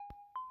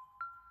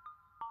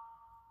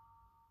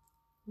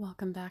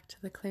Welcome back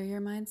to the Clear Your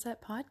Mindset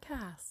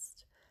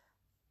podcast.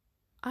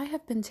 I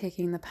have been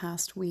taking the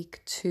past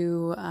week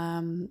to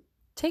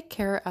take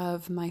care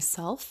of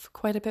myself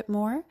quite a bit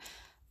more,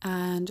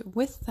 and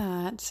with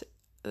that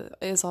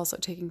is also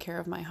taking care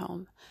of my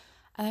home.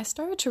 And I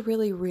started to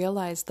really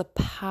realize the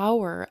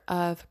power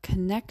of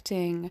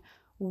connecting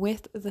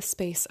with the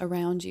space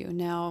around you.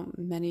 Now,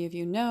 many of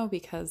you know,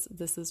 because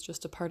this is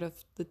just a part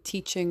of the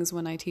teachings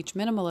when I teach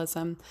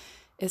minimalism,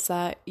 is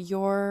that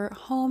your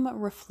home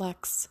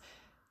reflects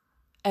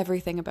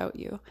everything about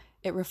you.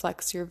 It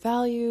reflects your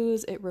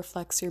values, it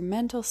reflects your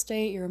mental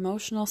state, your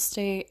emotional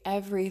state.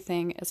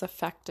 Everything is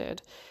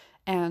affected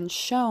and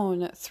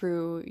shown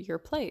through your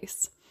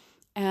place.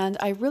 And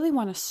I really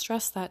want to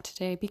stress that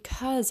today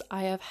because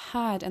I have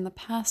had in the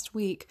past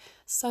week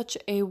such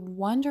a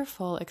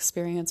wonderful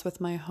experience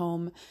with my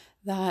home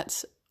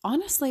that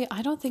honestly,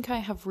 I don't think I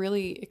have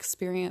really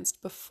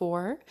experienced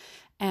before.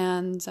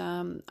 And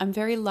I'm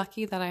very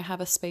lucky that I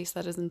have a space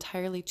that is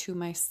entirely to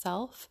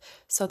myself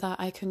so that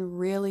I can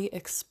really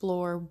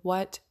explore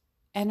what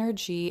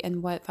energy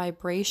and what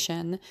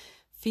vibration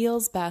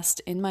feels best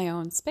in my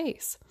own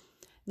space.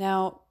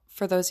 Now,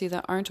 for those of you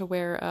that aren't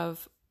aware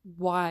of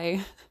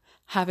why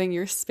having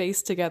your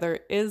space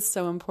together is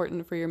so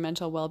important for your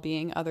mental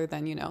well-being, other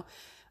than,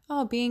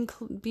 being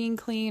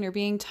clean or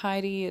being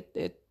tidy,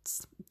 it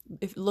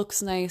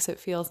looks nice, it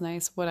feels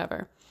nice,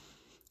 whatever.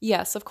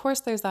 Yes, of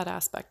course, there's that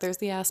aspect. There's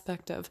the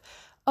aspect of,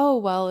 oh,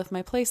 well, if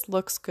my place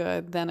looks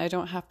good, then I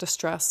don't have to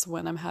stress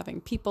when I'm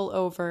having people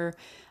over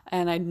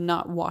and I'm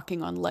not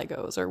walking on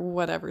Legos or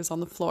whatever's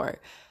on the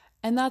floor.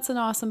 And that's an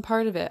awesome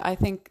part of it. I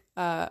think,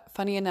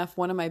 funny enough,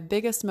 one of my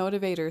biggest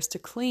motivators to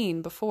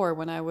clean before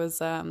when I was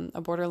a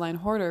borderline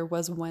hoarder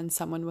was when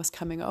someone was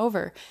coming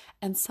over.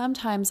 And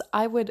sometimes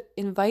I would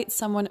invite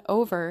someone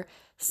over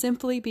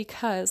simply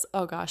because,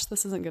 oh gosh,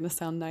 this isn't going to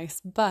sound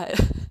nice, but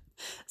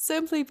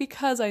simply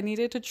because I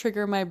needed to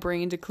trigger my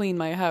brain to clean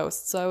my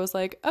house. So I was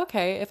like,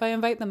 okay, if I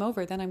invite them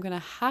over, then I'm going to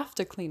have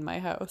to clean my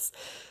house.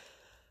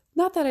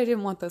 Not that I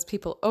didn't want those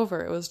people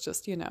over. It was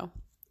just,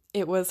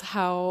 it was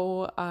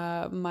how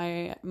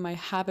my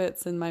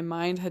habits and my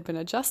mind had been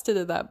adjusted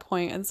at that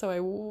point. And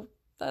so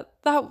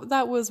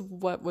that was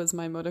what was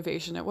my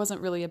motivation. It wasn't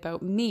really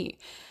about me,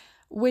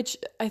 which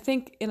I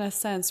think in a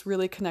sense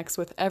really connects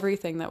with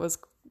everything that was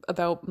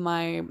about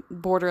my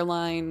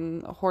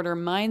borderline hoarder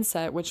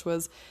mindset, which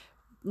was,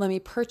 let me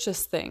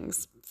purchase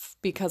things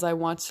because I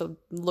want to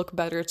look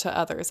better to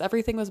others.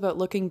 Everything was about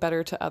looking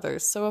better to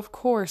others. So of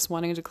course,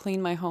 wanting to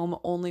clean my home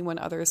only when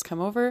others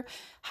come over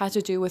had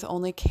to do with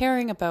only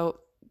caring about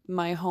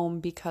my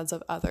home because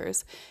of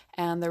others.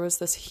 And there was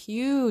this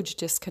huge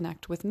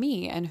disconnect with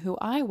me and who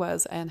I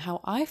was and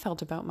how I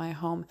felt about my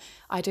home.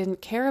 I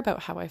didn't care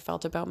about how I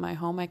felt about my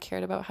home. I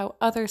cared about how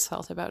others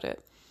felt about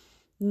it.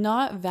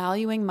 Not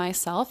valuing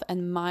myself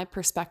and my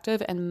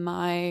perspective and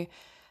my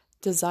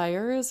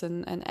desires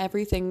and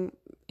everything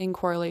in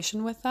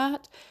correlation with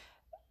that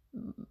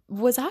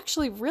was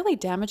actually really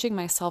damaging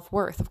my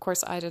self-worth. Of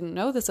course, I didn't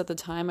know this at the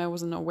time. I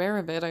wasn't aware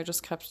of it. I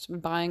just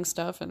kept buying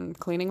stuff and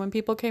cleaning when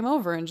people came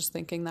over and just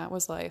thinking that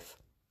was life.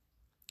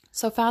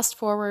 So fast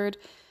forward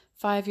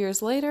 5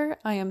 years later,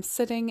 I am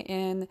sitting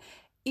in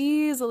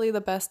easily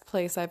the best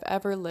place I've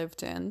ever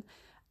lived in.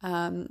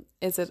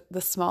 Is it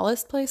the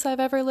smallest place I've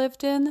ever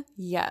lived in?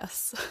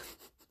 Yes.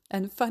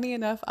 And funny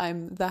enough,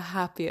 I'm the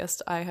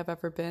happiest I have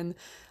ever been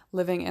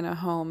living in a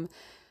home.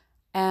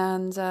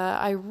 And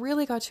I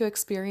really got to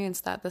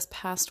experience that this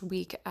past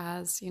week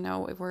as,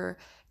 we're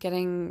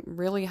getting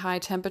really high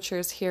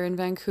temperatures here in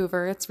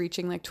Vancouver. It's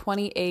reaching like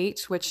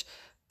 28, which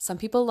some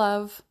people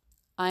love.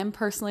 I'm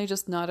personally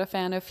just not a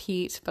fan of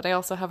heat, but I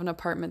also have an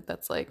apartment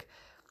that's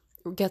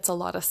gets a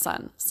lot of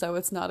sun. So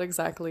it's not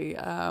exactly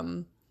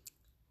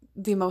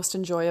the most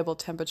enjoyable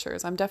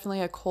temperatures. I'm definitely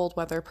a cold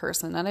weather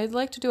person, and I'd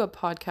like to do a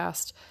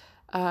podcast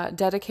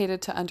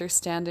dedicated to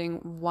understanding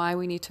why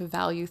we need to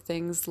value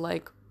things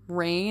like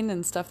rain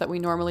and stuff that we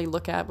normally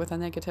look at with a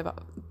negative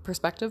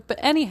perspective. But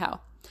anyhow,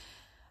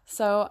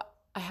 so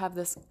I have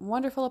this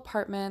wonderful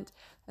apartment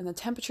and the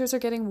temperatures are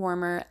getting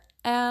warmer.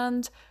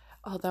 And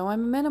although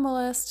I'm a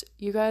minimalist,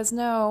 you guys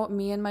know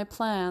me and my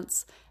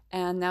plants.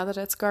 And now that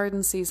it's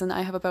garden season,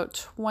 I have about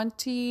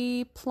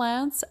 20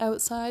 plants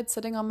outside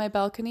sitting on my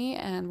balcony.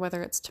 And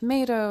whether it's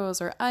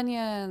tomatoes or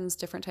onions,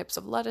 different types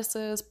of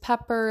lettuces,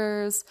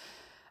 peppers,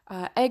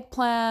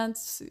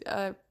 eggplants,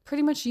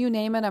 pretty much you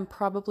name it, I'm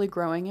probably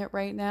growing it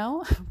right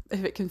now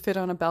if it can fit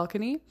on a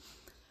balcony.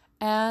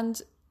 And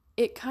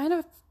it kind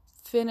of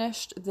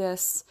finished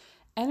this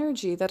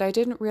energy that I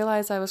didn't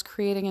realize I was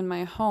creating in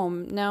my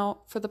home. Now,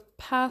 for the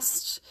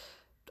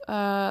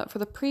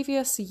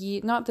previous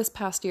year, not this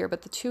past year,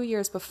 but the 2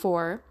 years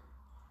before,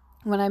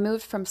 when I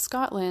moved from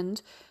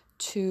Scotland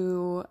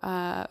to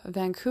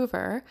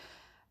Vancouver,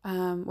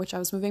 which I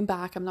was moving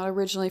back. I'm not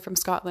originally from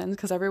Scotland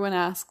because everyone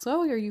asks,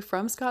 oh, are you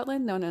from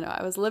Scotland? No.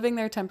 I was living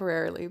there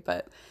temporarily.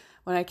 But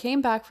when I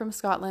came back from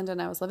Scotland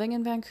and I was living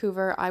in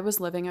Vancouver, I was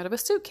living out of a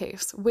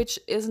suitcase, which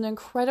is an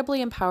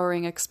incredibly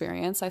empowering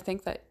experience. I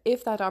think that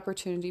if that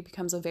opportunity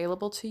becomes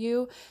available to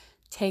you,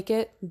 take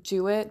it,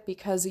 do it,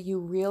 because you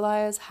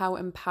realize how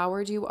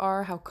empowered you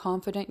are, how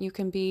confident you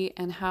can be,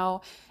 and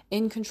how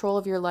in control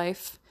of your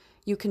life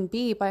you can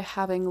be by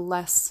having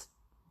less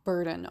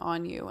burden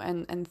on you.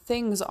 And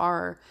things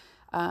are,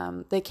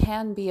 they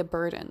can be a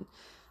burden.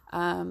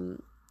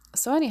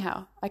 So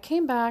anyhow, I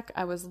came back,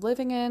 I was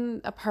living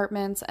in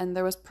apartments, and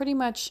there was pretty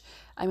much,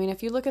 I mean,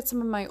 if you look at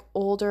some of my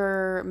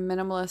older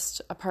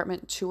minimalist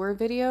apartment tour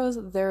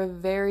videos, they're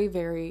very,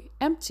 very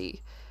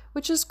empty,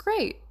 which is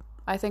great.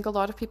 I think a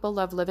lot of people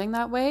love living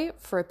that way.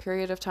 For a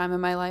period of time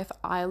in my life,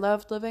 I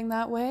loved living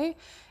that way.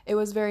 It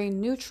was very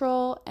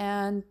neutral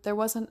and there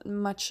wasn't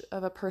much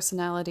of a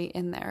personality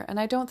in there. And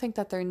I don't think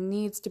that there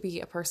needs to be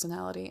a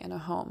personality in a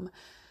home.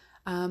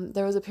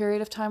 There was a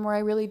period of time where I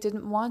really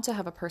didn't want to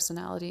have a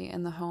personality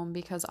in the home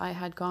because I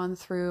had gone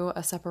through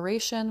a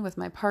separation with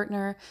my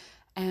partner,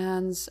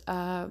 and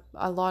a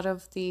lot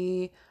of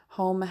the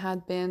home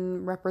had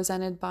been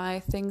represented by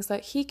things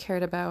that he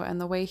cared about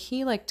and the way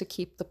he liked to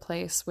keep the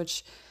place,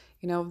 which,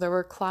 you know, there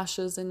were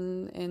clashes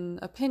in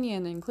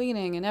opinion and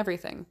cleaning and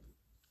everything.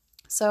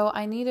 So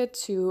I needed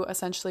to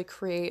essentially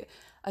create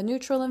a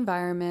neutral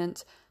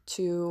environment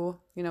to,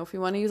 you know, if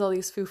you want to use all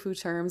these foo-foo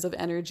terms of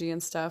energy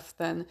and stuff,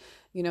 then,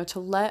 you know, to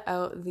let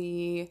out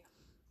the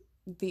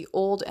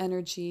old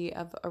energy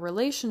of a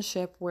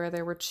relationship where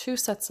there were two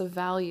sets of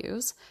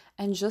values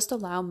and just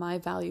allow my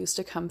values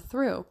to come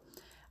through.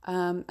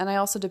 And I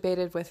also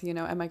debated with, you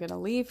know, am I going to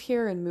leave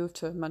here and move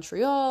to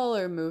Montreal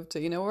or move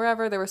to, you know,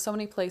 wherever? There were so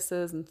many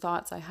places and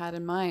thoughts I had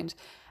in mind.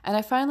 And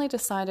I finally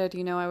decided,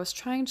 you know, I was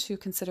trying to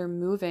consider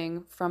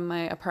moving from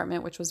my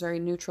apartment, which was very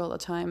neutral at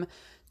the time,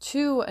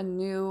 to a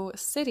new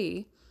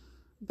city.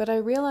 But I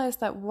realized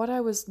that what I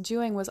was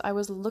doing was I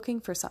was looking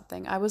for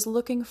something. I was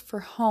looking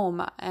for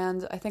home.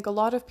 And I think a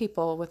lot of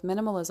people with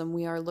minimalism,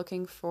 we are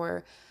looking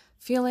for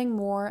feeling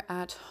more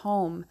at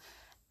home.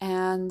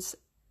 And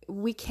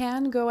we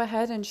can go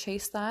ahead and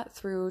chase that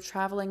through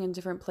traveling in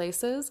different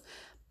places.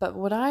 But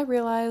what I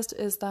realized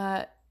is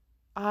that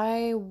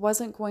I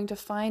wasn't going to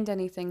find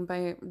anything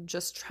by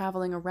just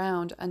traveling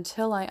around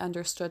until I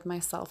understood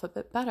myself a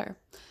bit better.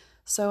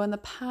 So in the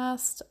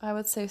past, I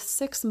would say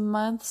 6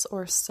 months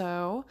or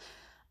so,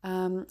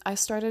 I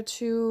started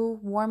to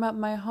warm up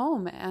my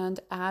home and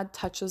add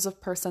touches of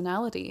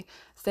personality.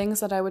 Things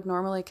that I would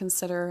normally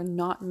consider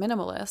not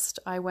minimalist,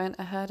 I went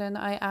ahead and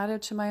I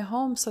added to my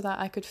home so that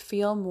I could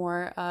feel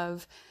more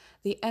of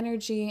the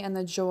energy and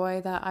the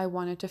joy that I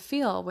wanted to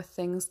feel with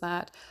things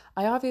that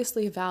I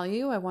obviously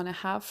value, I want to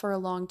have for a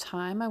long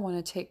time, I want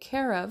to take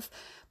care of,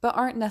 but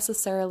aren't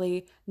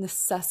necessarily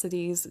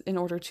necessities in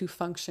order to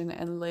function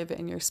and live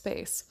in your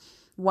space.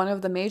 One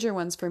of the major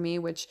ones for me,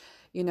 which,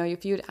 you know,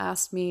 if you'd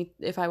asked me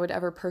if I would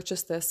ever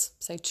purchase this,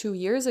 say 2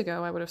 years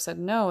ago, I would have said,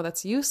 no,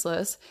 that's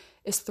useless,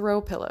 is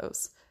throw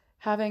pillows.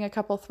 Having a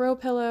couple throw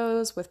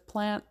pillows with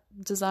plant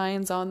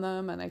designs on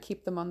them, and I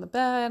keep them on the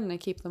bed and I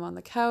keep them on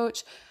the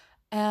couch.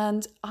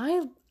 And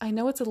I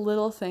know it's a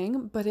little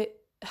thing, but it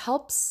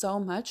helps so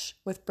much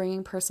with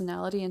bringing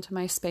personality into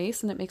my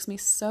space, and it makes me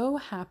so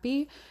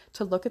happy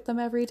to look at them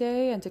every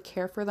day and to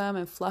care for them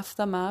and fluff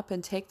them up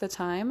and take the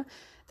time,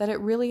 that it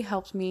really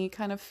helped me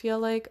kind of feel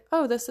like,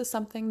 oh, this is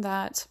something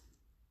that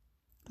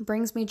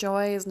brings me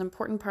joy, is an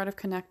important part of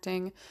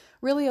connecting.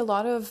 Really, a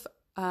lot of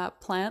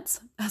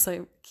plants, as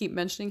I keep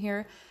mentioning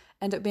here,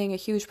 end up being a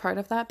huge part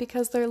of that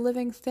because they're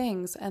living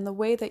things, and the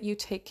way that you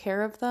take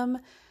care of them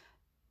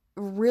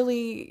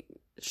really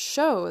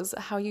shows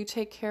how you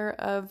take care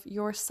of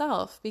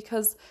yourself.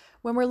 Because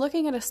when we're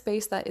looking at a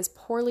space that is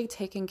poorly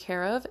taken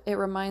care of, it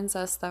reminds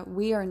us that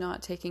we are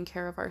not taking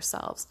care of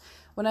ourselves.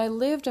 When I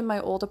lived in my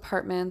old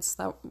apartments,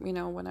 that, you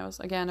know, when I was,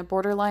 again, a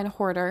borderline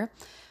hoarder,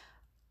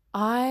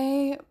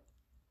 I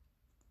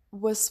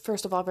was,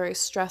 first of all, very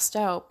stressed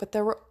out, but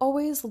there were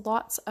always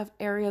lots of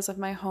areas of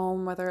my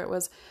home, whether it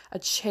was a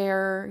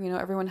chair, you know,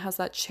 everyone has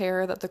that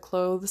chair that the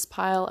clothes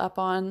pile up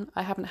on.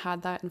 I haven't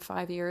had that in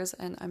 5 years,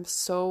 and I'm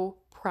so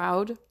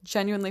proud,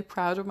 genuinely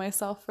proud of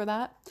myself for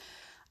that.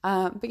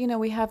 But, you know,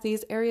 we have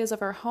these areas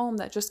of our home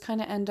that just kind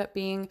of end up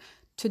being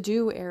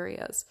to-do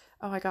areas.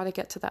 Oh, I got to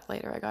get to that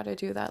later. I got to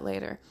do that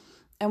later.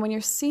 And when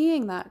you're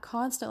seeing that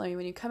constantly,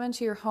 when you come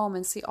into your home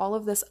and see all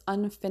of this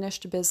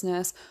unfinished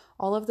business,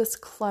 all of this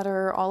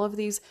clutter, all of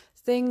these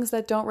things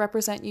that don't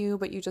represent you,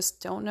 but you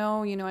just don't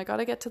know, you know, I got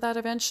to get to that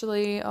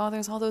eventually. Oh,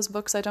 there's all those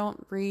books I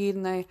don't read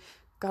and I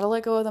got to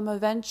let go of them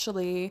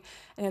eventually.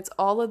 And it's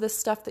all of this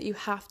stuff that you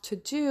have to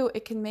do.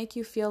 It can make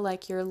you feel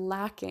like you're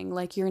lacking,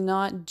 like you're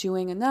not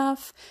doing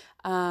enough.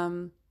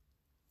 And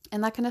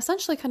that can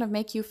essentially kind of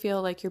make you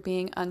feel like you're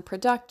being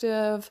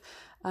unproductive,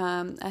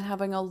 and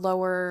having a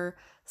lower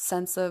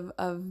sense of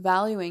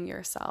valuing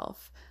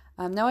yourself.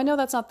 Now, I know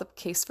that's not the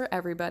case for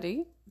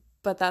everybody,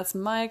 but that's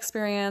my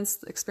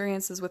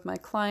experiences with my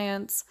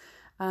clients.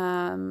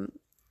 And,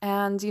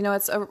 you know,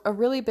 it's a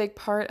really big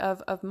part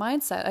of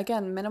mindset.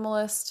 Again,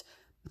 minimalist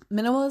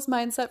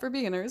mindset for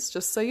beginners,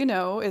 just so you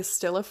know, is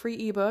still a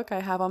free ebook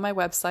I have on my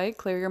website,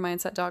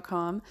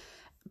 clearyourmindset.com.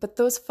 But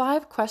those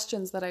 5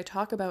 questions that I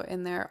talk about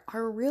in there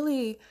are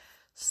really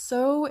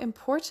so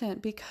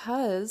important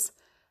because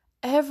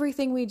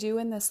everything we do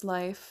in this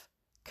life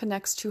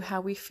connects to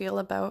how we feel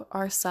about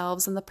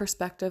ourselves and the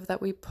perspective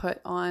that we put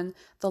on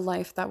the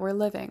life that we're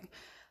living.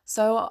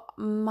 So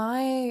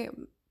my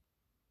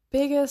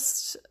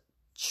biggest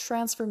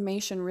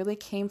transformation really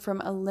came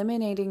from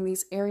eliminating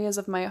these areas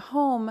of my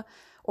home,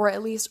 or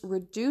at least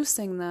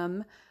reducing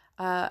them,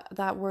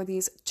 that were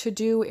these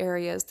to-do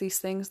areas, these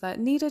things that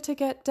needed to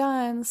get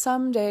done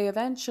someday,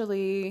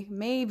 eventually,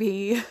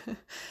 maybe,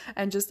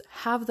 and just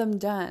have them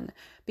done.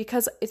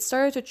 Because it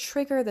started to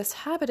trigger this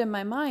habit in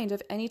my mind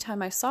of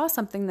anytime I saw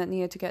something that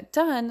needed to get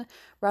done,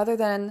 rather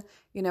than,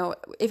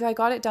 if I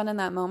got it done in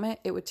that moment,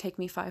 it would take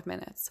me 5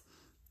 minutes.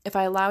 If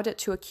I allowed it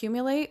to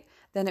accumulate,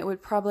 then it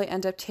would probably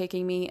end up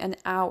taking me an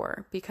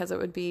hour, because it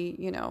would be,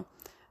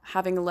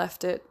 having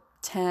left it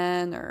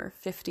 10 or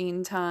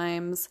 15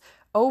 times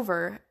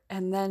over.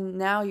 And then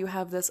now you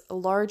have this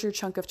larger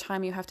chunk of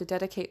time you have to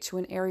dedicate to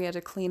an area to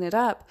clean it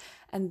up.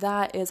 And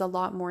that is a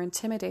lot more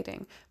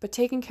intimidating. But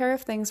taking care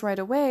of things right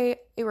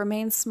away, it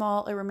remains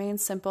small, it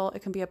remains simple,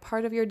 it can be a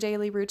part of your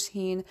daily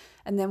routine.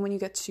 And then when you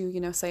get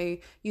to,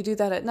 say you do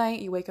that at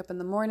night, you wake up in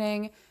the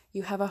morning,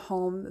 you have a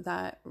home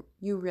that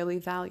you really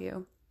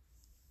value.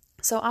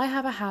 So I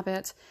have a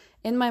habit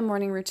in my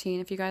morning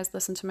routine. If you guys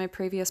listen to my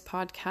previous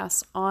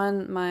podcasts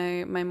on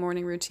my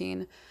morning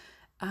routine,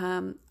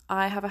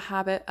 I have a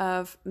habit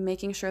of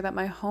making sure that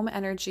my home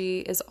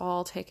energy is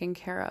all taken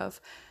care of.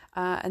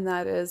 And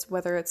that is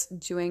whether it's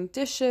doing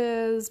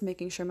dishes,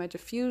 making sure my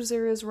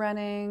diffuser is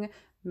running,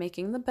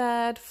 making the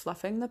bed,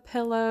 fluffing the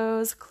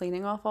pillows,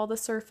 cleaning off all the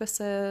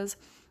surfaces.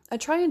 I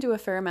try and do a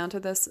fair amount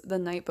of this the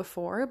night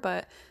before,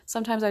 but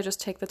sometimes I just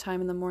take the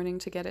time in the morning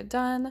to get it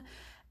done.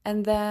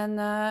 And then,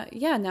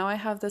 now I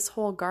have this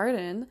whole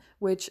garden,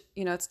 which,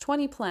 it's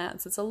 20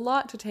 plants. It's a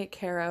lot to take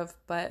care of,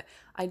 but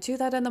I do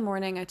that in the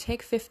morning. I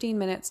take 15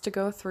 minutes to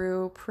go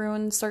through,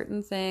 prune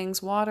certain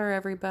things, water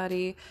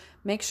everybody,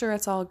 make sure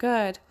it's all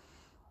good.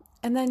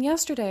 And then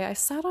yesterday I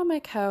sat on my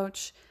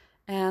couch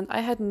and I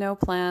had no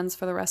plans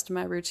for the rest of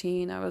my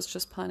routine. I was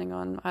just planning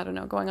on,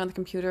 going on the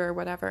computer or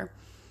whatever.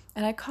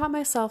 And I caught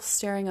myself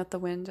staring out the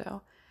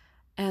window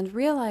and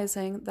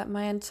realizing that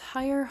my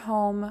entire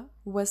home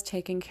was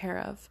taken care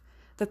of,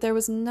 that there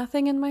was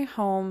nothing in my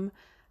home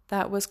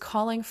that was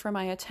calling for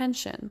my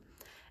attention.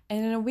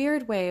 And in a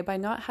weird way, by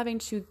not having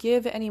to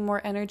give any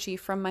more energy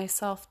from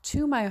myself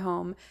to my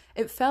home,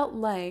 it felt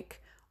like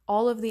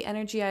all of the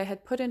energy I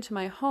had put into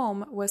my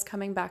home was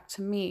coming back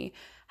to me.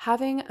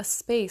 Having a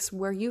space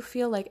where you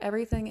feel like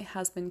everything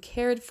has been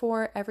cared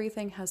for,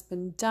 everything has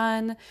been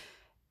done,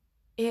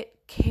 it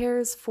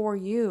cares for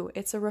you.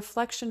 It's a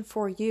reflection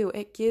for you.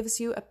 It gives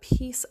you a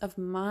peace of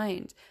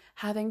mind,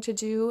 having to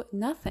do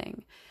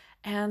nothing.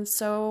 And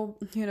so,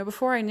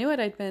 before I knew it,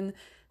 I'd been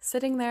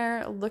sitting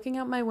there looking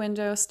out my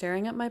window,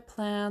 staring at my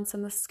plants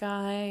and the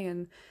sky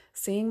and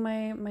seeing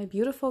my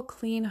beautiful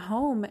clean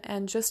home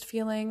and just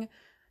feeling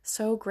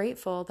so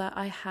grateful that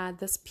I had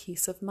this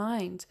peace of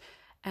mind.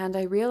 And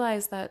I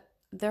realized that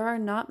there are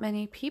not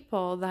many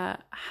people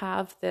that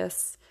have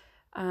this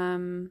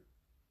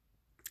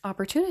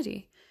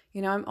opportunity.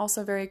 I'm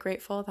also very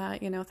grateful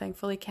that,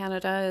 thankfully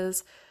Canada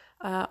is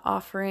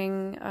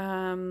offering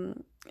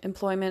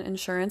employment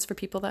insurance for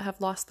people that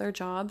have lost their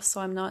jobs.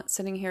 So I'm not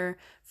sitting here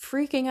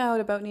freaking out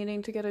about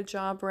needing to get a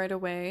job right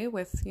away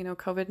with,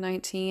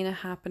 COVID-19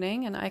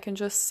 happening. And I can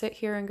just sit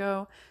here and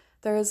go,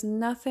 there is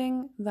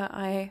nothing that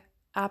I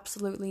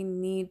absolutely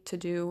need to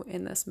do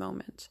in this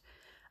moment.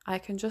 I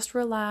can just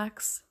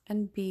relax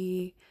and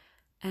be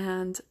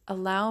and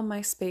allow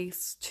my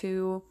space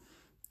to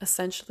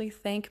essentially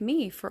thank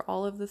me for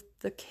all of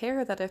the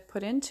care that I've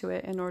put into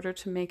it in order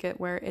to make it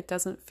where it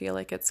doesn't feel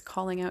like it's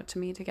calling out to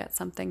me to get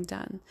something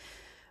done.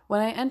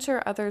 When I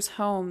enter others'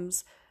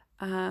 homes,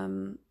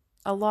 a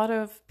lot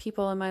of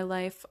people in my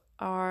life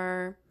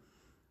are,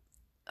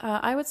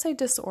 I would say,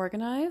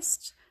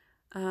 disorganized.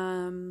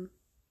 And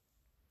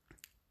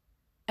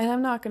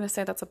I'm not going to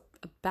say that's a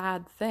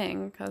bad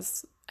thing,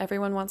 because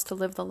everyone wants to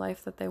live the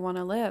life that they want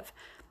to live.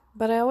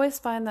 But I always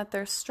find that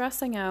they're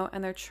stressing out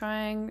and they're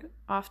trying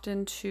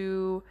often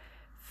to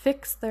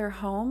fix their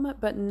home,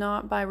 but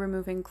not by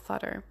removing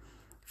clutter.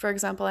 For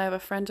example, I have a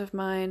friend of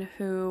mine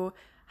who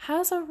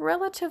has a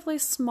relatively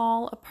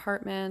small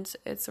apartment.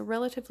 It's a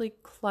relatively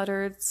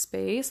cluttered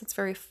space. It's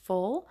very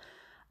full.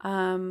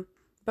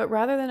 But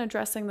rather than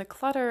addressing the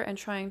clutter and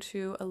trying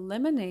to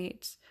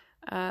eliminate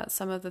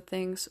some of the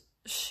things,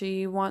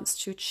 she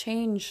wants to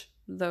change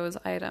those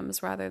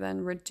items rather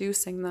than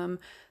reducing them.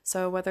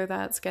 So whether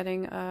that's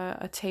getting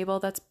a table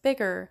that's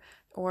bigger,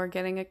 or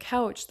getting a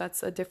couch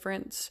that's a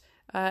different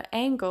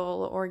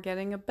angle, or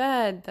getting a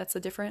bed that's a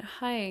different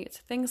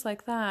height, things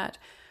like that,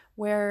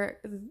 where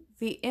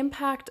the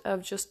impact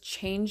of just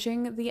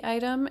changing the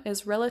item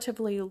is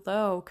relatively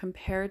low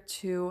compared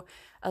to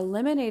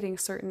eliminating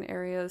certain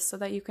areas so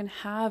that you can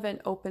have an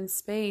open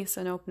space,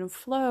 an open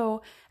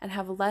flow, and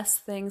have less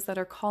things that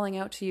are calling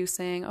out to you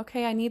saying,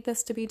 okay, I need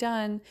this to be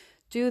done.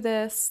 Do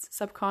this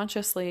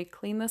subconsciously,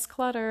 clean this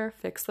clutter,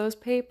 fix those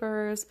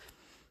papers.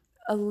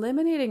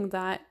 Eliminating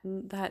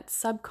that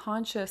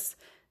subconscious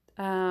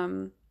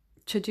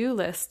to-do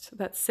list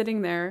that's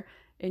sitting there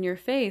in your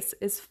face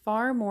is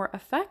far more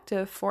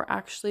effective for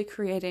actually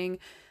creating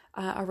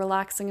a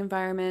relaxing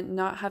environment,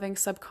 not having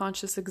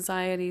subconscious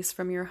anxieties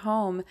from your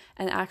home,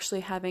 and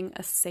actually having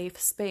a safe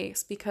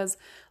space. Because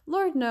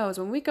Lord knows,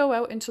 when we go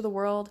out into the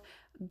world,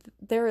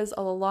 there is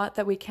a lot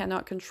that we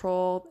cannot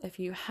control. If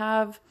you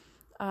have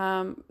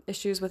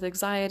issues with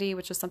anxiety,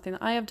 which is something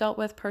that I have dealt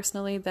with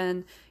personally,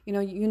 then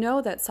you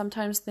know that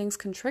sometimes things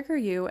can trigger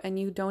you and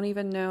you don't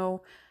even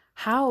know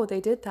how they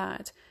did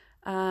that.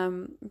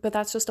 But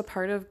that's just a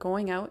part of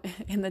going out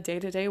in the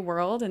day-to-day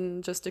world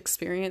and just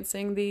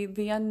experiencing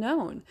the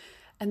unknown.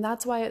 And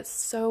that's why it's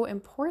so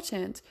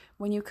important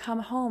when you come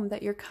home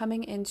that you're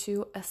coming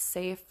into a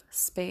safe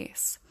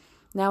space.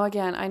 Now,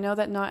 again, I know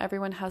that not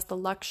everyone has the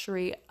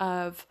luxury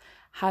of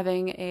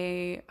having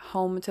a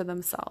home to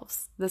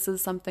themselves. This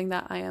is something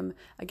that I am,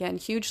 again,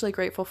 hugely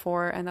grateful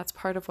for, and that's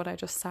part of what I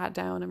just sat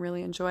down and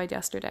really enjoyed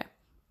yesterday.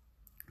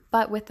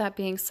 But with that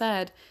being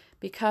said,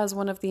 because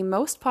one of the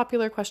most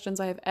popular questions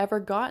I have ever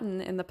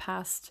gotten in the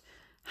past,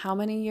 how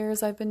many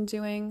years I've been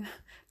doing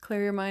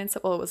Clear Your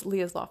Mindset? Well, it was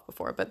Leah's Loft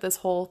before, but this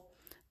whole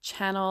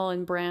channel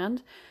and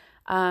brand,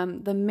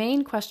 the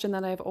main question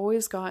that I've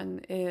always gotten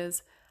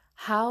is,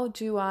 how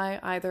do I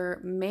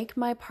either make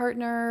my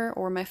partner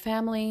or my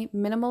family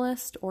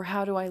minimalist, or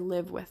how do I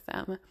live with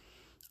them?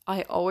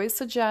 I always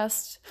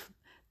suggest,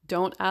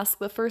 don't ask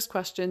the first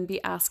question,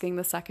 be asking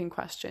the second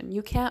question.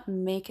 You can't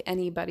make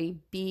anybody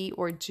be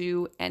or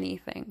do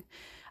anything.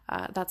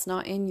 That's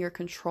not in your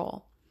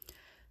control.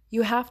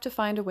 You have to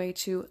find a way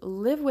to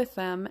live with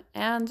them,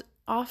 and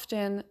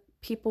often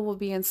people will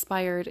be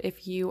inspired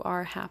if you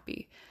are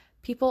happy.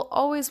 People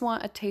always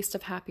want a taste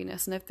of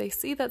happiness, and if they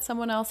see that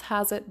someone else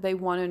has it, they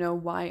want to know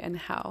why and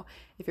how.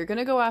 If you're going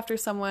to go after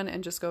someone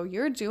and just go,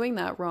 you're doing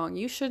that wrong,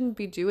 you shouldn't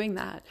be doing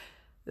that,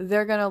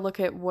 they're going to look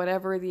at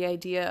whatever the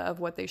idea of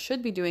what they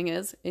should be doing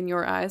is in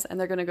your eyes, and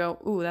they're going to go,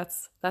 ooh,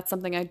 that's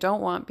something I don't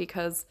want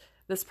because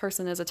this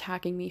person is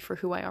attacking me for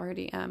who I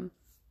already am.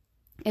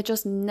 It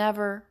just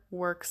never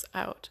works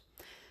out.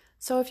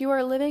 So if you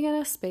are living in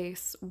a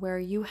space where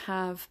you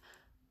have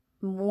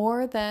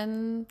more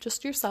than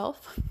just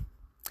yourself,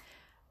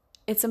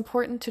 it's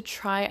important to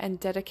try and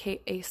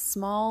dedicate a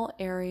small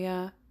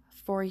area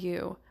for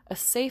you, a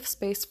safe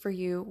space for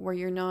you where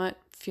you're not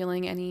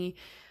feeling any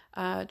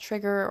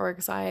trigger or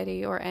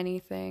anxiety or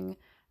anything,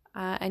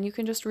 and you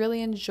can just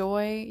really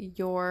enjoy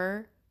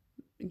your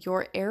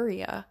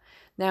area.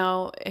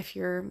 Now, if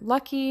you're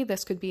lucky,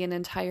 this could be an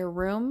entire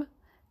room,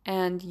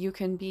 and you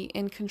can be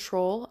in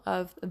control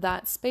of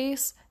that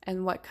space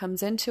and what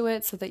comes into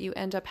it, so that you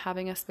end up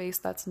having a space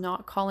that's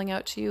not calling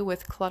out to you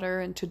with clutter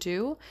and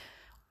to-do.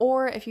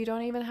 Or if you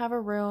don't even have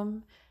a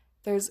room,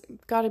 there's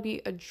got to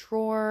be a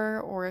drawer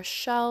or a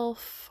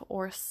shelf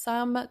or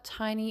some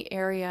tiny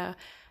area.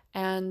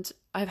 And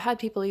I've had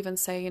people even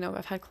say,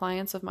 I've had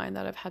clients of mine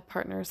that have had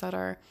partners that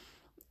are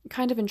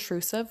kind of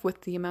intrusive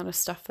with the amount of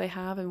stuff they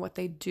have and what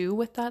they do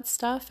with that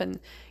stuff. And,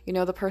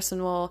 the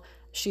person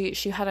she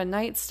had a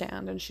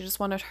nightstand and she just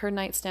wanted her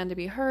nightstand to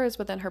be hers,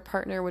 but then her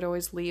partner would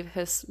always leave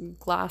his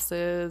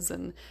glasses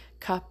and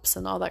cups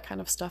and all that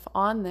kind of stuff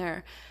on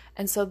there.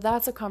 And so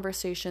that's a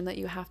conversation that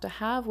you have to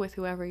have with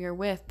whoever you're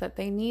with, that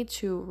they need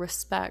to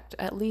respect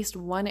at least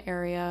one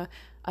area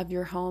of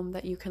your home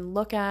that you can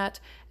look at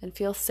and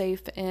feel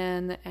safe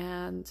in,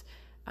 and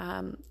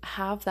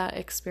have that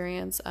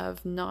experience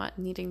of not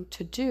needing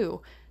to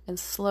do, and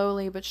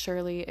slowly but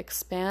surely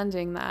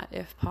expanding that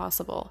if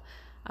possible.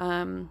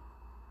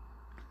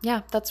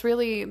 That's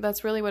really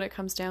what it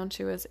comes down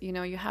to is,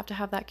 you have to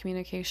have that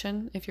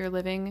communication if you're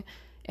living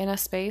in a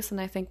space.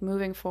 And I think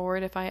moving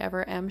forward, if I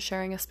ever am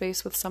sharing a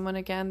space with someone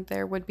again,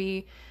 there would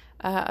be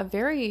a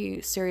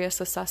very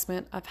serious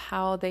assessment of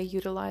how they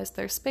utilize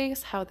their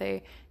space, how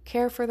they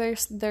care for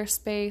their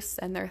space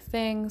and their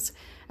things.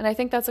 And I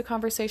think that's a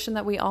conversation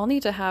that we all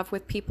need to have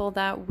with people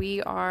that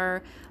we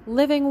are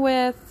living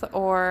with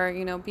or,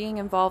 being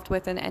involved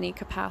with in any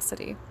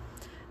capacity.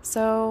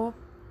 So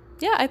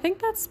yeah, I think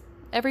that's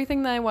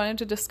everything that I wanted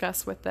to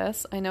discuss with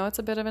this. I know it's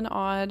a bit of an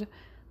odd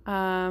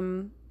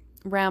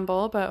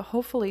ramble, but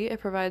hopefully it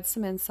provides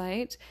some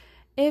insight.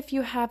 If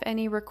you have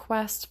any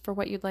requests for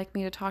what you'd like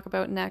me to talk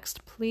about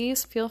next,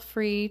 please feel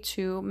free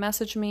to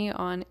message me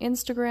on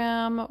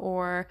Instagram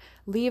or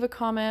leave a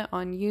comment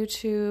on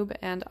YouTube,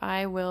 and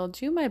I will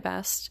do my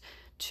best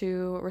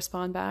to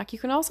respond back. You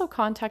can also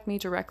contact me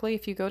directly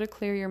if you go to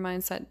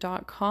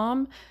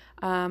clearyourmindset.com,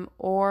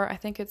 or I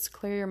think it's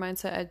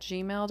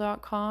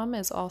clearyourmindset@gmail.com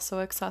is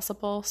also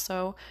accessible.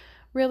 So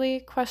really,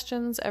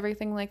 questions,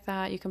 everything like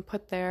that, you can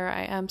put there.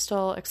 I am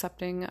still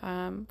accepting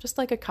just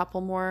like a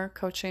couple more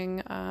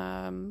coaching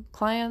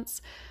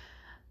clients.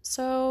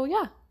 So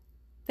yeah,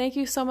 thank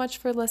you so much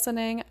for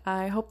listening.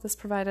 I hope this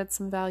provided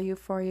some value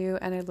for you,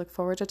 and I look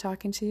forward to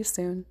talking to you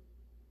soon.